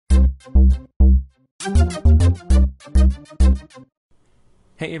Hey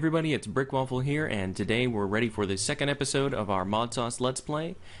everybody, it's Brickwaffle here, and today we're ready for the second episode of our Modsauce Let's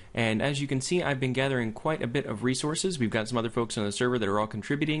Play. And as you can see, I've been gathering quite a bit of resources. We've got some other folks on the server that are all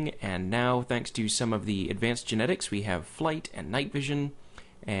contributing, and now, thanks to some of the advanced genetics, we have flight and night vision,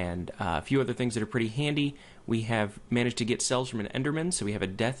 and a few other things that are pretty handy. We have managed to get cells from an Enderman, so we have a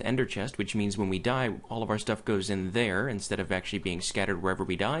death ender chest, which means when we die, all of our stuff goes in there, instead of actually being scattered wherever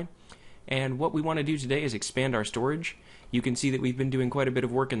we die. And what we want to do today is expand our storage. You can see that we've been doing quite a bit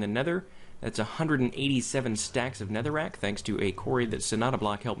of work in the nether. That's 187 stacks of netherrack, thanks to a quarry that Sonata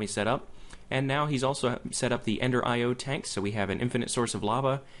Block helped me set up. And now he's also set up the Ender IO tank, so we have an infinite source of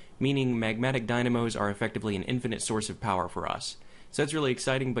lava, meaning magmatic dynamos are effectively an infinite source of power for us. So that's really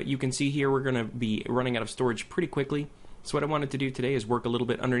exciting, but you can see here we're going to be running out of storage pretty quickly. So what I wanted to do today is work a little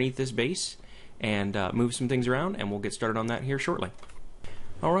bit underneath this base and move some things around, and we'll get started on that here shortly.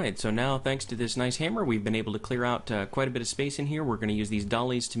 Alright, so now thanks to this nice hammer, we've been able to clear out quite a bit of space in here. We're going to use these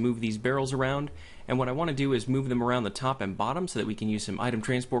dollies to move these barrels around, and what I want to do is move them around the top and bottom so that we can use some item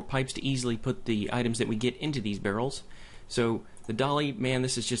transport pipes to easily put the items that we get into these barrels. So the dolly, man,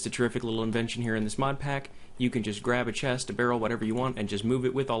 this is just a terrific little invention here in this mod pack. You can just grab a chest, a barrel, whatever you want, and just move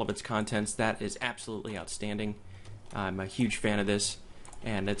it with all of its contents. That is absolutely outstanding. I'm a huge fan of this,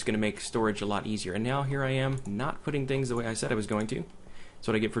 and it's going to make storage a lot easier. And now here I am, not putting things the way I said I was going to. That's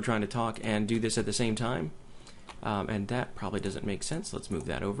what I get for trying to talk and do this at the same time. And that probably doesn't make sense. Let's move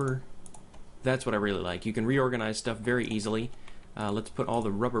that over. That's what I really like. You can reorganize stuff very easily. Let's put all the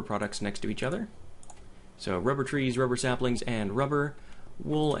rubber products next to each other. So rubber trees, rubber saplings, and rubber.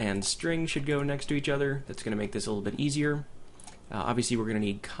 Wool and string should go next to each other. That's going to make this a little bit easier. Obviously we're going to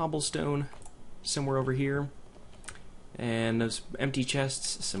need cobblestone somewhere over here. And those empty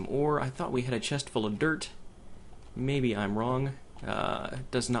chests, some ore. I thought we had a chest full of dirt. Maybe I'm wrong.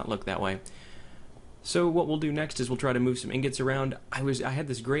 It does not look that way. So what we'll do next is we'll try to move some ingots around. I had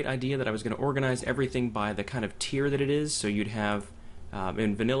this great idea that I was going to organize everything by the kind of tier that it is. So you'd have,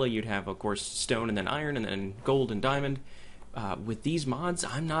 in vanilla, you'd have, of course, stone and then iron and then gold and diamond. With these mods,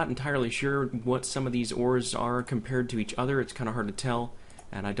 I'm not entirely sure what some of these ores are compared to each other. It's kind of hard to tell,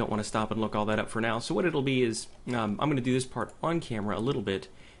 and I don't want to stop and look all that up for now. So what it'll be is, I'm going to do this part on camera a little bit,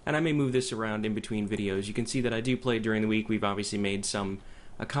 and I may move this around in between videos. You can see that I do play during the week. We've obviously made some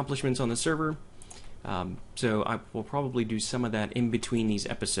accomplishments on the server, so I will probably do some of that in between these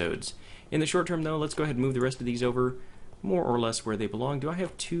episodes. In the short term, though, let's go ahead and move the rest of these over more or less where they belong. Do I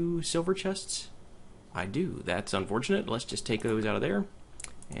have 2 silver chests? I do. That's unfortunate. Let's just take those out of there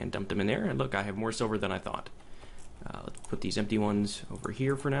and dump them in there. And look, I have more silver than I thought. Let's put these empty ones over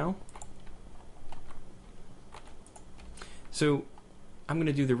here for now. So I'm going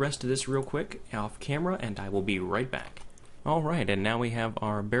to do the rest of this real quick off camera, and I will be right back. Alright, and now we have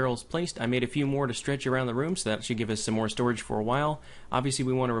our barrels placed. I made a few more to stretch around the room, so that should give us some more storage for a while. Obviously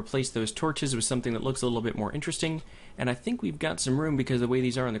we want to replace those torches with something that looks a little bit more interesting, and I think we've got some room, because of the way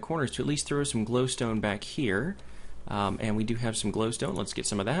these are in the corners, to at least throw some glowstone back here. And we do have some glowstone. Let's get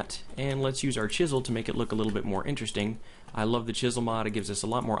some of that, and let's use our chisel to make it look a little bit more interesting. I love the chisel mod. It gives us a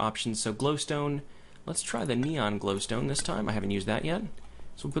lot more options. So glowstone, let's try the neon glowstone this time. I haven't used that yet.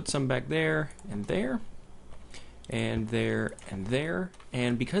 So we'll put some back there, and there, and there, and there.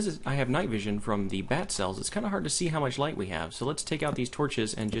 And because I have night vision from the bat cells, it's kind of hard to see how much light we have. So let's take out these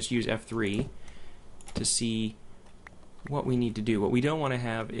torches and just use F3 to see what we need to do. What we don't want to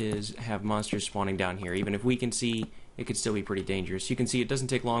have is have monsters spawning down here. Even if we can see, it could still be pretty dangerous. You can see it doesn't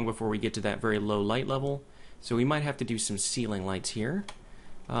take long before we get to that very low light level. So we might have to do some ceiling lights here.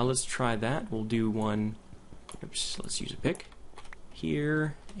 Let's try that. We'll do one, oops, let's use a pick.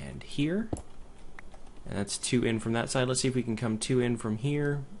 Here and here, and that's 2 in from that side. Let's see if we can come 2 in from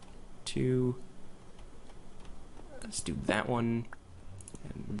here. 2. Let's do that one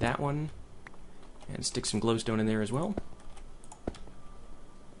and that one, and stick some glowstone in there as well.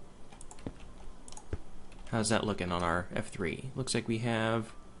 How's that looking on our F3? Looks like we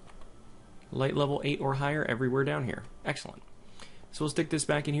have light level 8 or higher everywhere down here. Excellent. So we'll stick this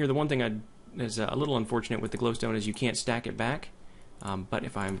back in here. The one thing is a little unfortunate with the glowstone is you can't stack it back. But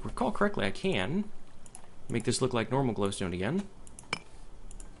if I recall correctly, I can make this look like normal glowstone again,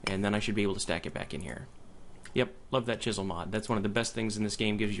 and then I should be able to stack it back in here. Yep, love that chisel mod. That's one of the best things in this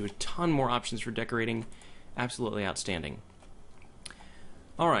game. Gives you a ton more options for decorating. Absolutely outstanding.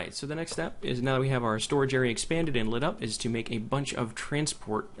 Alright, so the next step is, now that we have our storage area expanded and lit up, is to make a bunch of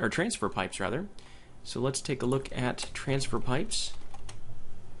transfer pipes rather. So let's take a look at transfer pipes.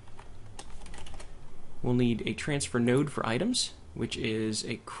 We'll need a transfer node for items, which is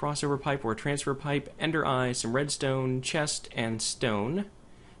a crossover pipe or a transfer pipe, ender eye, some redstone, chest, and stone.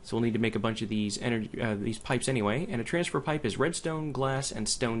 So we'll need to make a bunch of these pipes anyway. And a transfer pipe is redstone, glass, and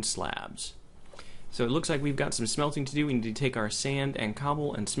stone slabs. So it looks like we've got some smelting to do. We need to take our sand and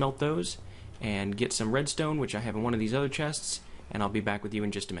cobble and smelt those and get some redstone, which I have in one of these other chests, and I'll be back with you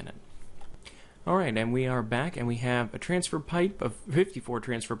in just a minute. Alright, and we are back, and we have a transfer pipe of 54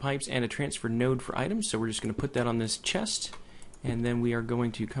 transfer pipes and a transfer node for items. So we're just going to put that on this chest, and then we are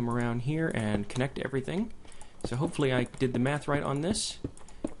going to come around here and connect everything. So hopefully I did the math right on this,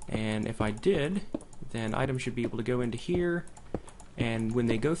 and if I did, then items should be able to go into here, and when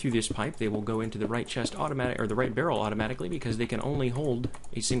they go through this pipe, they will go into the right chest or the right barrel automatically, because they can only hold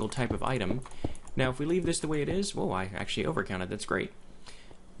a single type of item. Now if we leave this the way it is, whoa, I actually overcounted, that's great.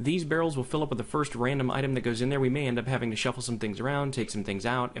 These barrels will fill up with the first random item that goes in there. We may end up having to shuffle some things around, take some things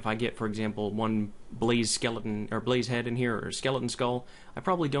out. If I get, for example, one blaze skeleton or blaze head in here, or skeleton skull, I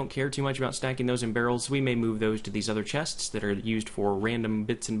probably don't care too much about stacking those in barrels, so we may move those to these other chests that are used for random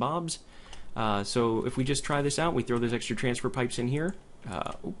bits and bobs. So if we just try this out, we throw those extra transfer pipes in here.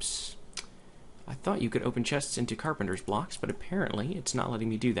 Oops. I thought you could open chests into carpenter's blocks, but apparently it's not letting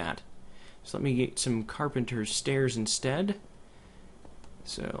me do that. So let me get some carpenter's stairs instead.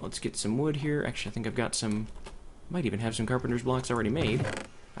 So let's get some wood here. Actually, I think I've got some, might even have some carpenter's blocks already made.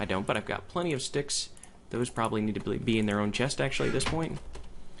 I don't, but I've got plenty of sticks. Those probably need to be in their own chest actually at this point.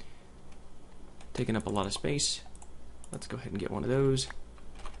 Taking up a lot of space. Let's go ahead and get one of those.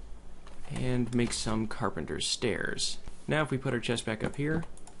 And make some carpenter's stairs. Now if we put our chest back up here,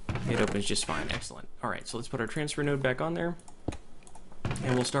 it opens just fine. Excellent. Alright, so let's put our transfer node back on there.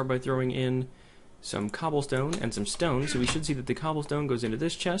 And we'll start by throwing in some cobblestone and some stone. So we should see that the cobblestone goes into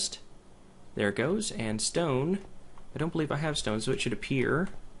this chest. There it goes. And stone, I don't believe I have stone, so it should appear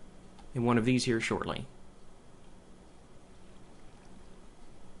in one of these here shortly.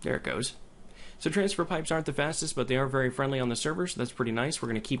 There it goes. So transfer pipes aren't the fastest, but they are very friendly on the server, so that's pretty nice. We're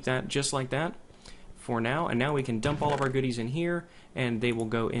going to keep that just like that for now. And now we can dump all of our goodies in here, and they will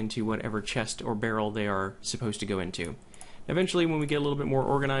go into whatever chest or barrel they are supposed to go into. Eventually, when we get a little bit more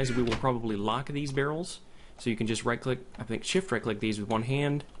organized, we will probably lock these barrels. So you can just right-click, I think shift right-click these with one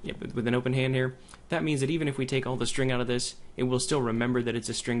hand, with an open hand here. That means that even if we take all the string out of this, it will still remember that it's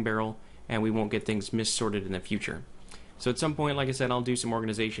a string barrel, and we won't get things missorted in the future. So at some point, like I said, I'll do some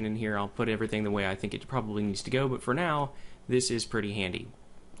organization in here. I'll put everything the way I think it probably needs to go, but for now, this is pretty handy.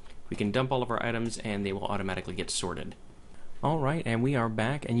 We can dump all of our items, and they will automatically get sorted. Alright, and we are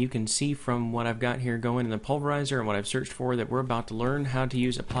back, and you can see from what I've got here going in the pulverizer and what I've searched for that we're about to learn how to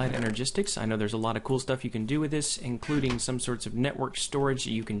use Applied Energistics. I know there's a lot of cool stuff you can do with this, including some sorts of network storage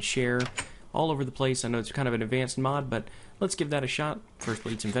that you can share all over the place. I know it's kind of an advanced mod, but let's give that a shot. First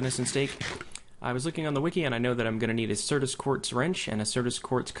we'll eat some venison steak. I was looking on the wiki, and I know that I'm going to need a Certus quartz wrench and a Certus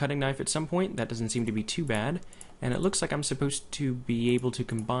quartz cutting knife at some point. That doesn't seem to be too bad. And it looks like I'm supposed to be able to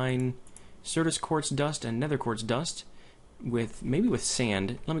combine Certus quartz dust and nether quartz dust with maybe with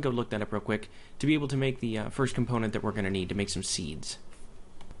sand. Let me go look that up real quick to be able to make the first component that we're going to need to make some seeds.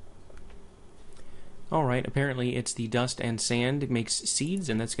 Alright, apparently it's the dust and sand. It makes seeds,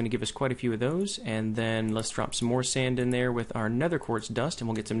 and that's going to give us quite a few of those. And then let's drop some more sand in there with our nether quartz dust, and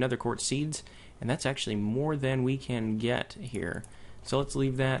we'll get some nether quartz seeds. And that's actually more than we can get here. So let's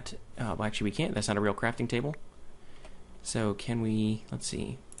leave that. Well, actually we can't. That's not a real crafting table. So can we, let's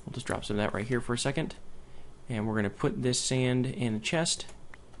see. We'll just drop some of that right here for a second. And we're going to put this sand in a chest.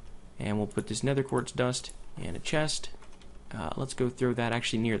 And we'll put this nether quartz dust in a chest. Let's go throw that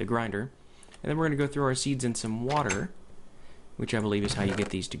actually near the grinder. And then we're going to go throw our seeds in some water, which I believe is how you get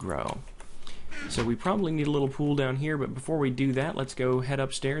these to grow. So we probably need a little pool down here, but before we do that, let's go head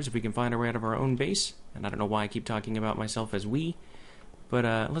upstairs if we can find our way out of our own base. And I don't know why I keep talking about myself as we, but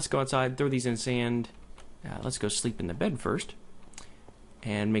let's go outside, throw these in sand. Let's go sleep in the bed first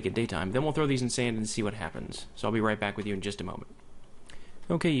and make it daytime. Then we'll throw these in sand and see what happens. So I'll be right back with you in just a moment.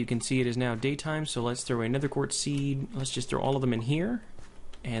 Okay, you can see it is now daytime, so let's throw another quartz seed. Let's just throw all of them in here,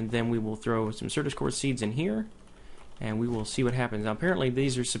 and then we will throw some Certus quartz seeds in here, and we will see what happens. Now apparently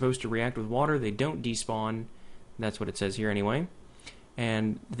these are supposed to react with water. They don't despawn. That's what it says here anyway.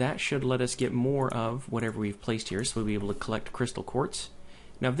 And that should let us get more of whatever we've placed here, so we'll be able to collect crystal quartz.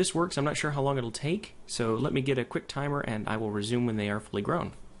 Now if this works, I'm not sure how long it'll take, so let me get a quick timer and I will resume when they are fully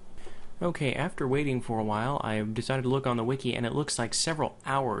grown. Okay, after waiting for a while, I've decided to look on the wiki, and it looks like several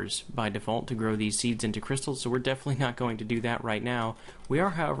hours by default to grow these seeds into crystals, so we're definitely not going to do that right now. We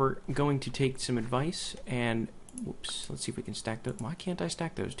are, however, going to take some advice and... Whoops, let's see if we can stack those. Why can't I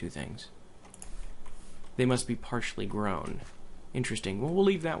stack those two things? They must be partially grown. Interesting. Well, we'll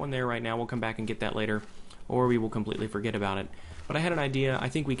leave that one there right now. We'll come back and get that later, or we will completely forget about it. But I had an idea. I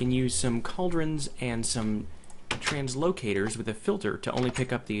think we can use some cauldrons and some translocators with a filter to only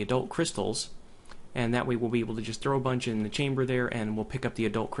pick up the adult crystals, and that way we'll be able to just throw a bunch in the chamber there and we'll pick up the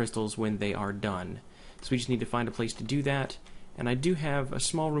adult crystals when they are done. So we just need to find a place to do that, and I do have a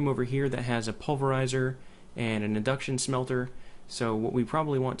small room over here that has a pulverizer and an induction smelter, so what we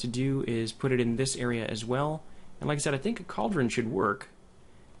probably want to do is put it in this area as well. And like I said, I think a cauldron should work,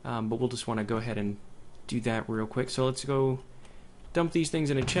 but we'll just want to go ahead and do that real quick. So let's go dump these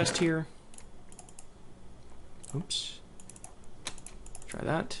things in a chest here. Oops. Try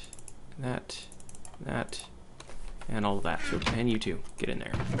that, that, and all of that. So, and you too, get in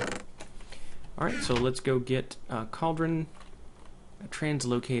there. Alright, so let's go get a cauldron, a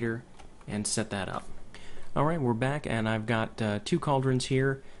translocator, and set that up. Alright, we're back, and I've got 2 cauldrons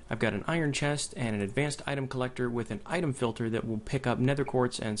here. I've got an iron chest and an advanced item collector with an item filter that will pick up nether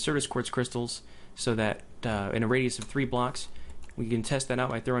quartz and certus quartz crystals, so that in a radius of 3 blocks, we can test that out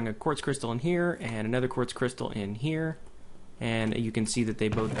by throwing a quartz crystal in here and another quartz crystal in here, and you can see that they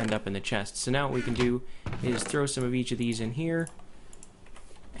both end up in the chest. So now what we can do is throw some of each of these in here,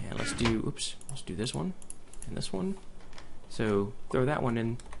 and let's do this one and this one. So throw that one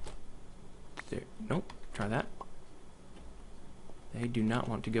in there. Nope, try that. They do not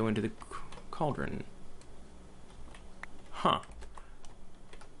want to go into the cauldron. Huh.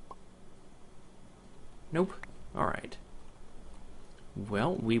 Nope. Alright.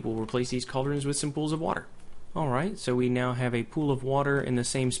 Well, we will replace these cauldrons with some pools of water. Alright, so we now have a pool of water in the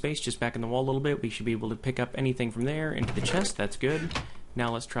same space, just back in the wall a little bit. We should be able to pick up anything from there into the chest. That's good.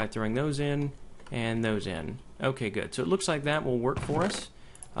 Now let's try throwing those in and those in. Okay, good. So it looks like that will work for us.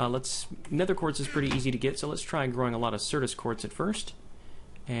 Nether quartz is pretty easy to get, so let's try growing a lot of certus quartz at first.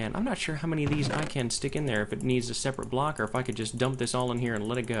 And I'm not sure how many of these I can stick in there, if it needs a separate block or if I could just dump this all in here and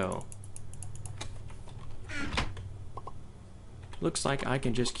let it go. Looks like I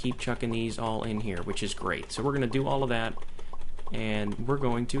can just keep chucking these all in here, which is great. So we're going to do all of that, and we're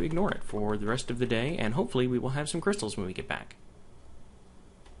going to ignore it for the rest of the day, and hopefully we will have some crystals when we get back.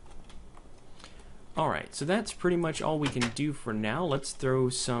 Alright, so that's pretty much all we can do for now. Let's throw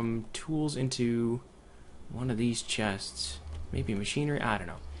some tools into one of these chests. Maybe machinery? I don't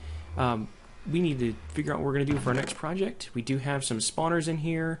know. We need to figure out what we're going to do for our next project. We do have some spawners in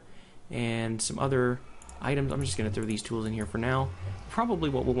here and some other items. I'm just going to throw these tools in here for now. Probably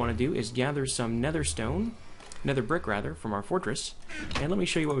what we'll want to do is gather some nether brick rather, from our fortress. And let me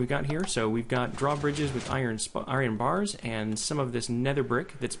show you what we've got here. So we've got drawbridges with iron bars and some of this nether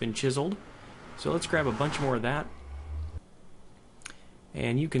brick that's been chiseled. So let's grab a bunch more of that.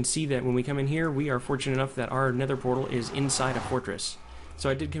 And you can see that when we come in here, we are fortunate enough that our nether portal is inside a fortress. So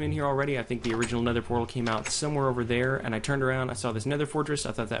I did come in here already. I think the original nether portal came out somewhere over there, and I turned around, I saw this nether fortress.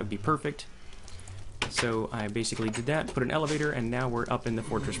 I thought that would be perfect. So I basically did that, put an elevator, and now we're up in the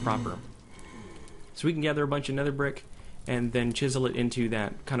fortress proper. So we can gather a bunch of nether brick and then chisel it into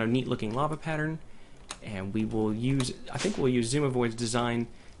that kind of neat looking lava pattern. And we will use, I think we'll use Zoomovoid's design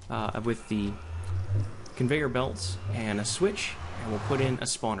with the conveyor belts and a switch, and we'll put in a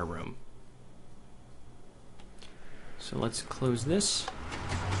spawner room. So let's close this,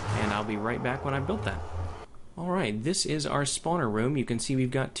 and I'll be right back when I've built that. Alright, this is our spawner room. You can see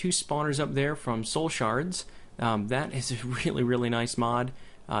we've got 2 spawners up there from soul shards. That is a really, really nice mod,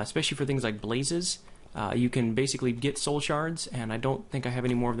 especially for things like blazes. You can basically get soul shards, and I don't think I have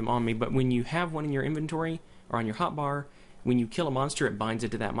any more of them on me, but when you have one in your inventory or on your hotbar, when you kill a monster, it binds it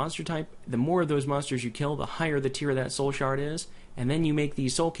to that monster type. The more of those monsters you kill, the higher the tier of that soul shard is, and then you make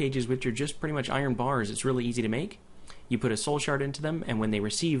these soul cages, which are just pretty much iron bars. It's really easy to make. You put a soul shard into them, and when they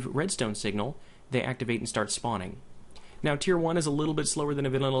receive redstone signal, they activate and start spawning. Now, tier 1 is a little bit slower than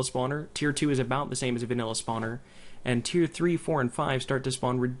a vanilla spawner. Tier 2 is about the same as a vanilla spawner. And tier 3, 4, and 5 start to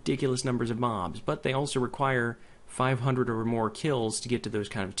spawn ridiculous numbers of mobs, but they also require 500 or more kills to get to those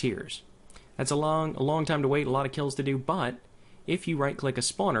kind of tiers. That's a long time to wait, a lot of kills to do, but if you right-click a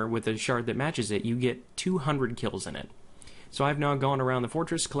spawner with a shard that matches it, you get 200 kills in it. So I've now gone around the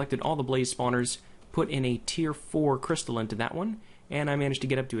fortress, collected all the blaze spawners, put in a tier 4 crystal into that one, and I managed to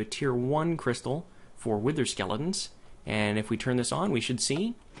get up to a tier 1 crystal for wither skeletons. And if we turn this on, we should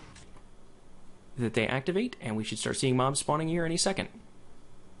see that they activate, and we should start seeing mobs spawning here any second.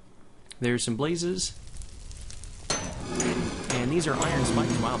 There's some blazes. And these are iron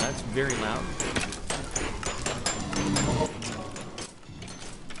spikes. Wow, that's very loud.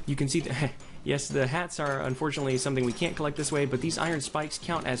 You can see that, yes, the hats are unfortunately something we can't collect this way, but these iron spikes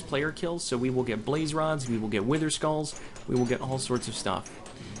count as player kills, so we will get blaze rods, we will get wither skulls, we will get all sorts of stuff.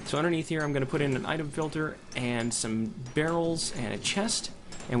 So underneath here I'm going to put in an item filter and some barrels and a chest,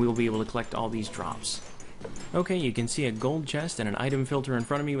 and we will be able to collect all these drops. Okay, you can see a gold chest and an item filter in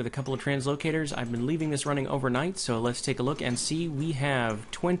front of me with a couple of translocators. I've been leaving this running overnight, so let's take a look and see. We have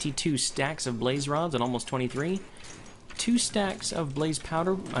 22 stacks of blaze rods and almost 23. 2 stacks of blaze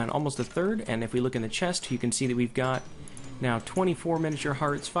powder and almost a third. And if we look in the chest, you can see that we've got now 24 miniature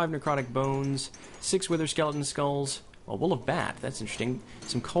hearts, 5 necrotic bones, 6 wither skeleton skulls, a wool of bat, that's interesting,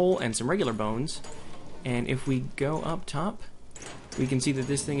 some coal and some regular bones. And if we go up top, we can see that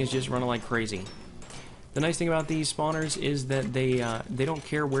this thing is just running like crazy. The nice thing about these spawners is that they don't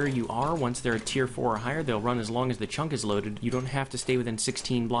care where you are. Once they're a tier 4 or higher, they'll run as long as the chunk is loaded. You don't have to stay within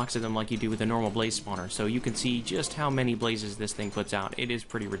 16 blocks of them like you do with a normal blaze spawner. So you can see just how many blazes this thing puts out. It is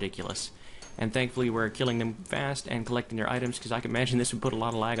pretty ridiculous. And thankfully we're killing them fast and collecting their items, because I can imagine this would put a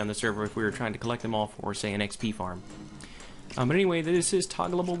lot of lag on the server if we were trying to collect them all for, say, an XP farm. But anyway, this is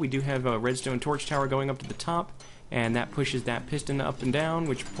toggleable. We do have a redstone torch tower going up to the top, and that pushes that piston up and down,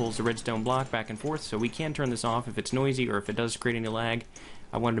 which pulls the redstone block back and forth, so we can turn this off if it's noisy or if it does create any lag.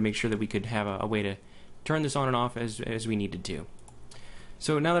 I wanted to make sure that we could have a way to turn this on and off as we needed to.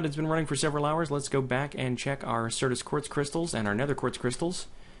 So now that it's been running for several hours, let's go back and check our Certus quartz crystals and our nether quartz crystals.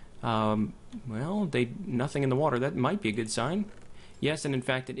 Well, nothing in the water. That might be a good sign. Yes, and in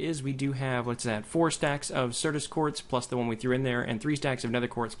fact it is. We do have, what's that, 4 stacks of Certus quartz plus the one we threw in there, and 3 stacks of nether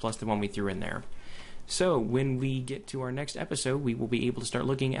quartz plus the one we threw in there. So, when we get to our next episode, we will be able to start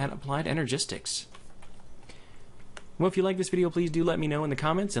looking at Applied Energistics. Well, if you like this video, please do let me know in the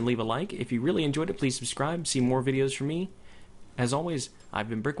comments and leave a like. If you really enjoyed it, please subscribe, see more videos from me. As always, I've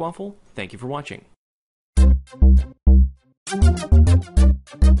been Brickwaffle. Thank you for watching.